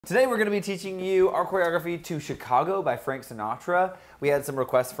Today we're going to be teaching you our choreography to Chicago by Frank Sinatra. We had some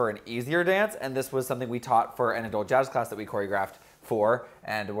requests for an easier dance, and this was something we taught for an adult jazz class that we choreographed for,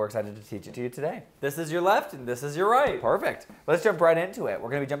 and we're excited to teach it to you today. This is your left, and this is your right. Perfect. Let's jump right into it. We're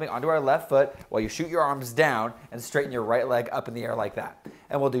going to be jumping onto our left foot while you shoot your arms down and straighten your right leg up in the air like that.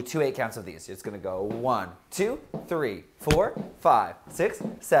 And we'll do 2 8 counts of these. It's going to go 1, 2, 3, 4, 5, 6,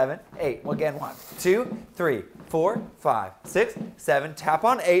 7, 8. Well, again, 1, 2, 3, 4, 5, 6, 7. Tap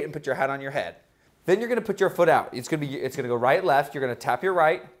on 8 and put your hat on your head. Then you're going to put your foot out. It's going to go right, left. You're going to tap your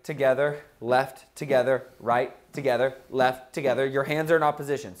right together, left together, right together, left together. Your hands are in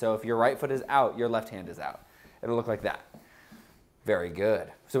opposition. So if your right foot is out, your left hand is out. It'll look like that. Very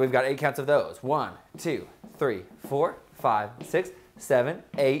good. So we've got 8 counts of those. 1, 2, 3, 4, 5, 6, 7,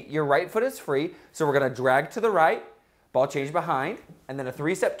 8. Your right foot is free. So we're going to drag to the right, ball change behind, and then a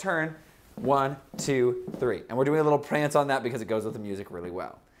 3-step turn. 1, 2, 3. And we're doing a little prance on that because it goes with the music really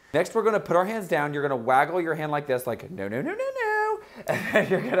well. Next, we're going to put our hands down. You're going to waggle your hand like this, like no, no, no, no, no. And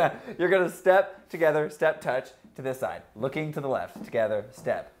then you're gonna step together, step, touch to this side. Looking to the left, together,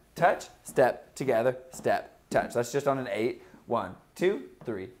 step, touch, step, together, step, touch. That's just on an 8. 1, 2,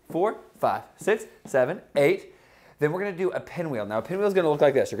 3, 4, 5, 6, 7, 8. Then we're going to do a pinwheel. Now, a pinwheel is going to look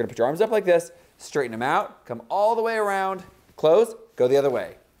like this. You're going to put your arms up like this, straighten them out, come all the way around, close, go the other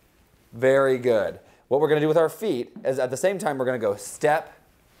way. Very good. What we're going to do with our feet is at the same time, we're going to go step,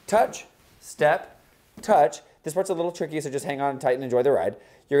 touch, step, touch. This part's a little tricky, so just hang on tight and enjoy the ride.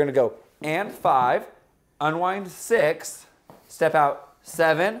 You're going to go and 5, unwind 6, step out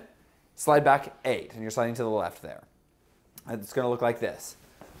 7, slide back 8, and you're sliding to the left there. It's going to look like this.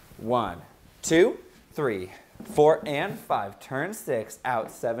 1, 2, 3, 4, and 5. Turn 6,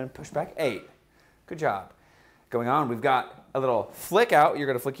 out 7, push back 8. Good job. Going on, we've got a little flick out. You're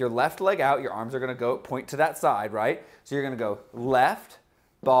going to flick your left leg out. Your arms are going to go point to that side, right? So you're going to go left,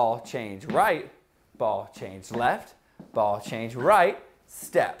 ball, change, right, ball, change, left, ball, change, right,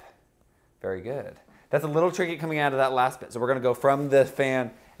 step. Very good. That's a little tricky coming out of that last bit. So we're going to go from the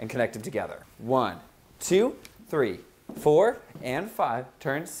fan and connect them together. 1, 2, 3, 4, and 5.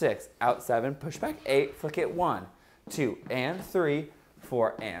 Turn 6, out 7, push back 8, flick it 1, 2, and 3,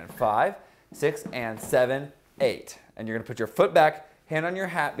 4, and 5, 6, and 7, 8. And you're going to put your foot back, hand on your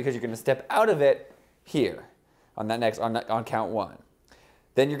hat, because you're going to step out of it here on that next, on count 1.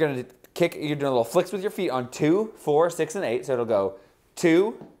 Then you're going to kick, you're doing a little flicks with your feet on 2, 4, 6, and 8. So it'll go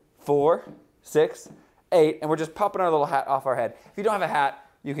 2, 4, 6, 8. And we're just popping our little hat off our head. If you don't have a hat,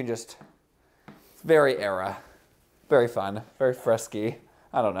 you can just, it's very era, very fun, very frisky.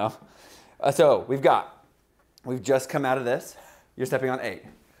 I don't know. So we've just come out of this. You're stepping on 8.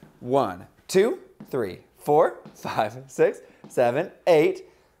 1, 2, 3, 4, 5, 6, 7, 8.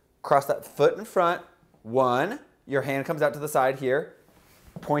 Cross that foot in front. 1. Your hand comes out to the side here.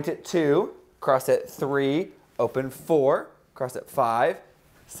 Point it 2. Cross it 3. Open 4. Cross it 5,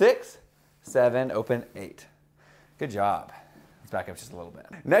 6, 7. Open 8. Good job. Let's back up just a little bit.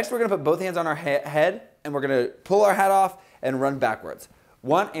 Next, we're going to put both hands on our head, and we're going to pull our hat off and run backwards.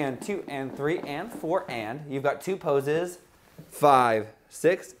 1 and 2 and 3 and 4 and. You've got 2 poses. 5,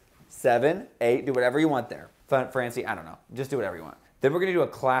 6, 7, 8. Do whatever you want there. Fancy, I don't know. Just do whatever you want. Then we're going to do a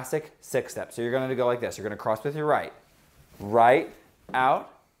classic 6-step. So you're going to go like this. You're going to cross with your right. Right,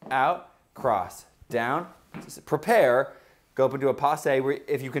 out, out, cross, down. Prepare. Go up and do a passe.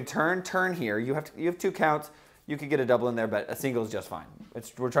 If you can turn here. You have 2 counts. You could get a double in there, but a single is just fine.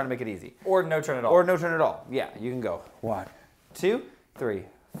 We're trying to make it easy. Or no turn at all. Or no turn at all. Yeah, you can go 1, 2, 3,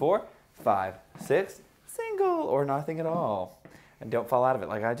 4, 5, 6, single, or nothing at all. And don't fall out of it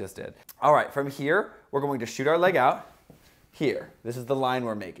like I just did. All right, from here, we're going to shoot our leg out here. This is the line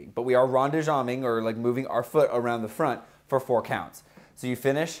we're making. But we are rond-de-jambing, or like moving our foot around the front for 4 counts. So you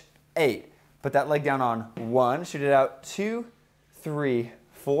finish 8. Put that leg down on 1, shoot it out 2, 3,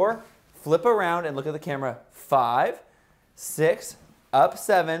 4, flip around and look at the camera 5, 6, up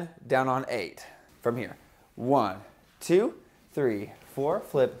 7, down on 8. From here, 1, 2, 3, 4,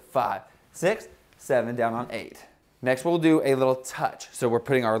 flip 5, 6, 7, down on 8. Next, we'll do a little touch. So we're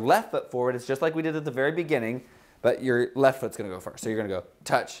putting our left foot forward. It's just like we did at the very beginning, but your left foot's going to go first. So you're going to go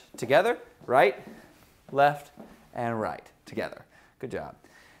touch together, right, left, and right together. Good job.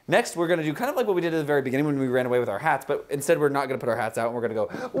 Next, we're going to do kind of like what we did at the very beginning when we ran away with our hats, but instead we're not going to put our hats out. And we're going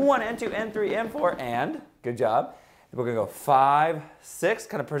to go 1 and 2 and 3 and 4 and. Good job. We're going to go 5, 6,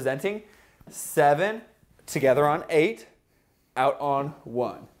 kind of presenting, 7, together on 8, out on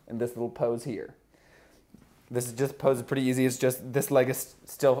 1, in this little pose here. This is just pose is pretty easy. It's just this leg is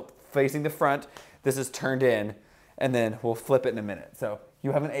still facing the front. This is turned in, and then we'll flip it in a minute. So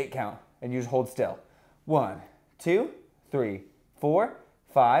you have an 8 count, and you just hold still. 1, 2, 3, 4,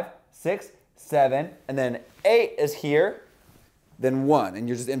 5, 6, 7, and then 8 is here, then 1, and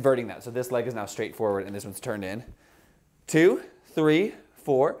you're just inverting that. So this leg is now straight forward, and this one's turned in. 2, 3,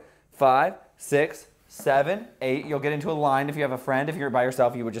 4, 5, 6, 7, 8. You'll get into a line if you have a friend. If you're by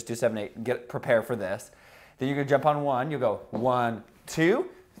yourself, you would just do 7, 8. Prepare for this. Then you're gonna jump on 1. You'll go 1, 2,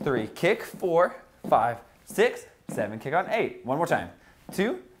 3. Kick 4, 5, 6, 7. Kick on 8. One more time.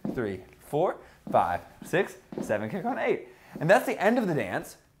 2, 3, 4, 5, 6, 7. Kick on 8. And that's the end of the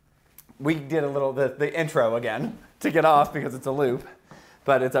dance. We did a little the intro again to get off because it's a loop,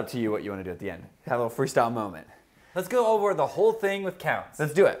 but it's up to you what you want to do at the end. Have a little freestyle moment. Let's go over the whole thing with counts.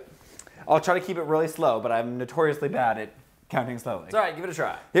 Let's do it. I'll try to keep it really slow, but I'm notoriously bad at counting slowly. It's all right, give it a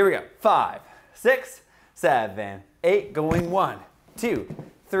try. Here we go. 5, 6, 7, 8. Going 1, 2,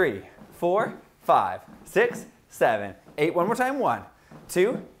 3, 4, 5, 6, 7, 8. One more time. 1,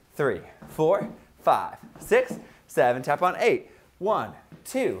 2, 3, 4, 5, 6, 7. Tap on 8. 1,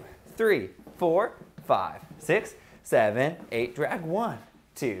 2, 3, 4, 5, 6, 7, 8. Drag 1,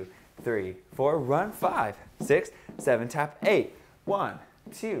 2, 3, 4. Run 5, 6, 7. Tap 8. 1,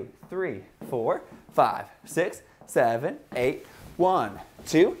 2, 3, 4, 5, 6, 7, 8. 1,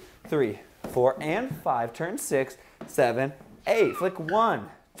 2, 3, 4, and 5. Turn 6, 7, 8. Flick 1,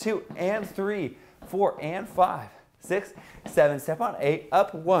 2, and 3, 4, and 5, 6, 7. Step on 8.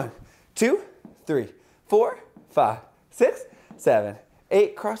 Up 1, 2, 3, 4, 5, 6, 7,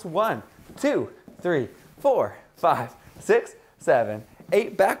 8. Cross 1, 2, 3, 4, 5, 6, 7,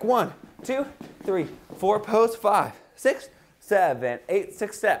 8. Back 1, 2, 3, 4. Pose 5, 6, 7, 8.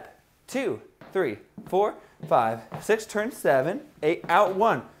 6 step. 2, 3, 4, 5, 6. Turn 7, 8. Out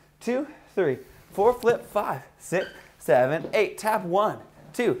 1, 2, 3, 4. Flip 5, 6, 7, 8. Tap 1,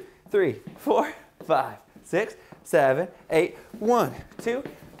 2, 3, 4, 5, 6, 7, 8. 1, 2,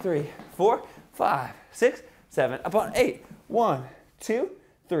 3, 4, 5, 6, 7. Up on 8. 1, 2,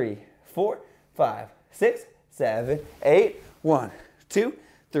 3, 4, 5, 6, 7, 8. 1, 2,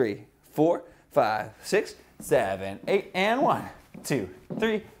 3, 4, 5, 6, 7, 8. And 1, 2,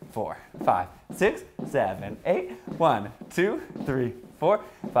 3, 4, 5, 6, 7, 8. 1, 2, 3, 4,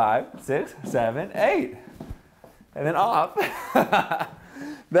 5, 6, 7, 8. And then off.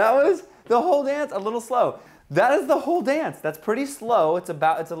 That was the whole dance, a little slow. That is the whole dance. That's pretty slow. It's a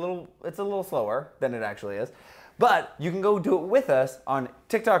little slower than it actually is. But you can go do it with us on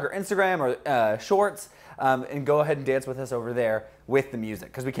TikTok or Instagram or Shorts, and go ahead and dance with us over there with the music,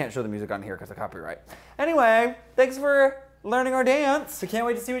 because we can't show the music on here because of copyright. Anyway, thanks for learning our dance. So can't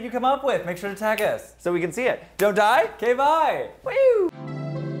wait to see what you come up with. Make sure to tag us. So we can see it. Don't die. Okay, bye. Woo!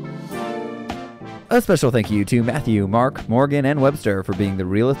 A special thank you to Matthew, Mark, Morgan, and Webster for being the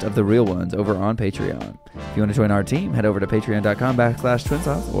realest of the real ones over on Patreon. If you want to join our team, head over to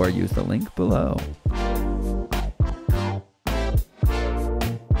patreon.com/TwinSauce or use the link below.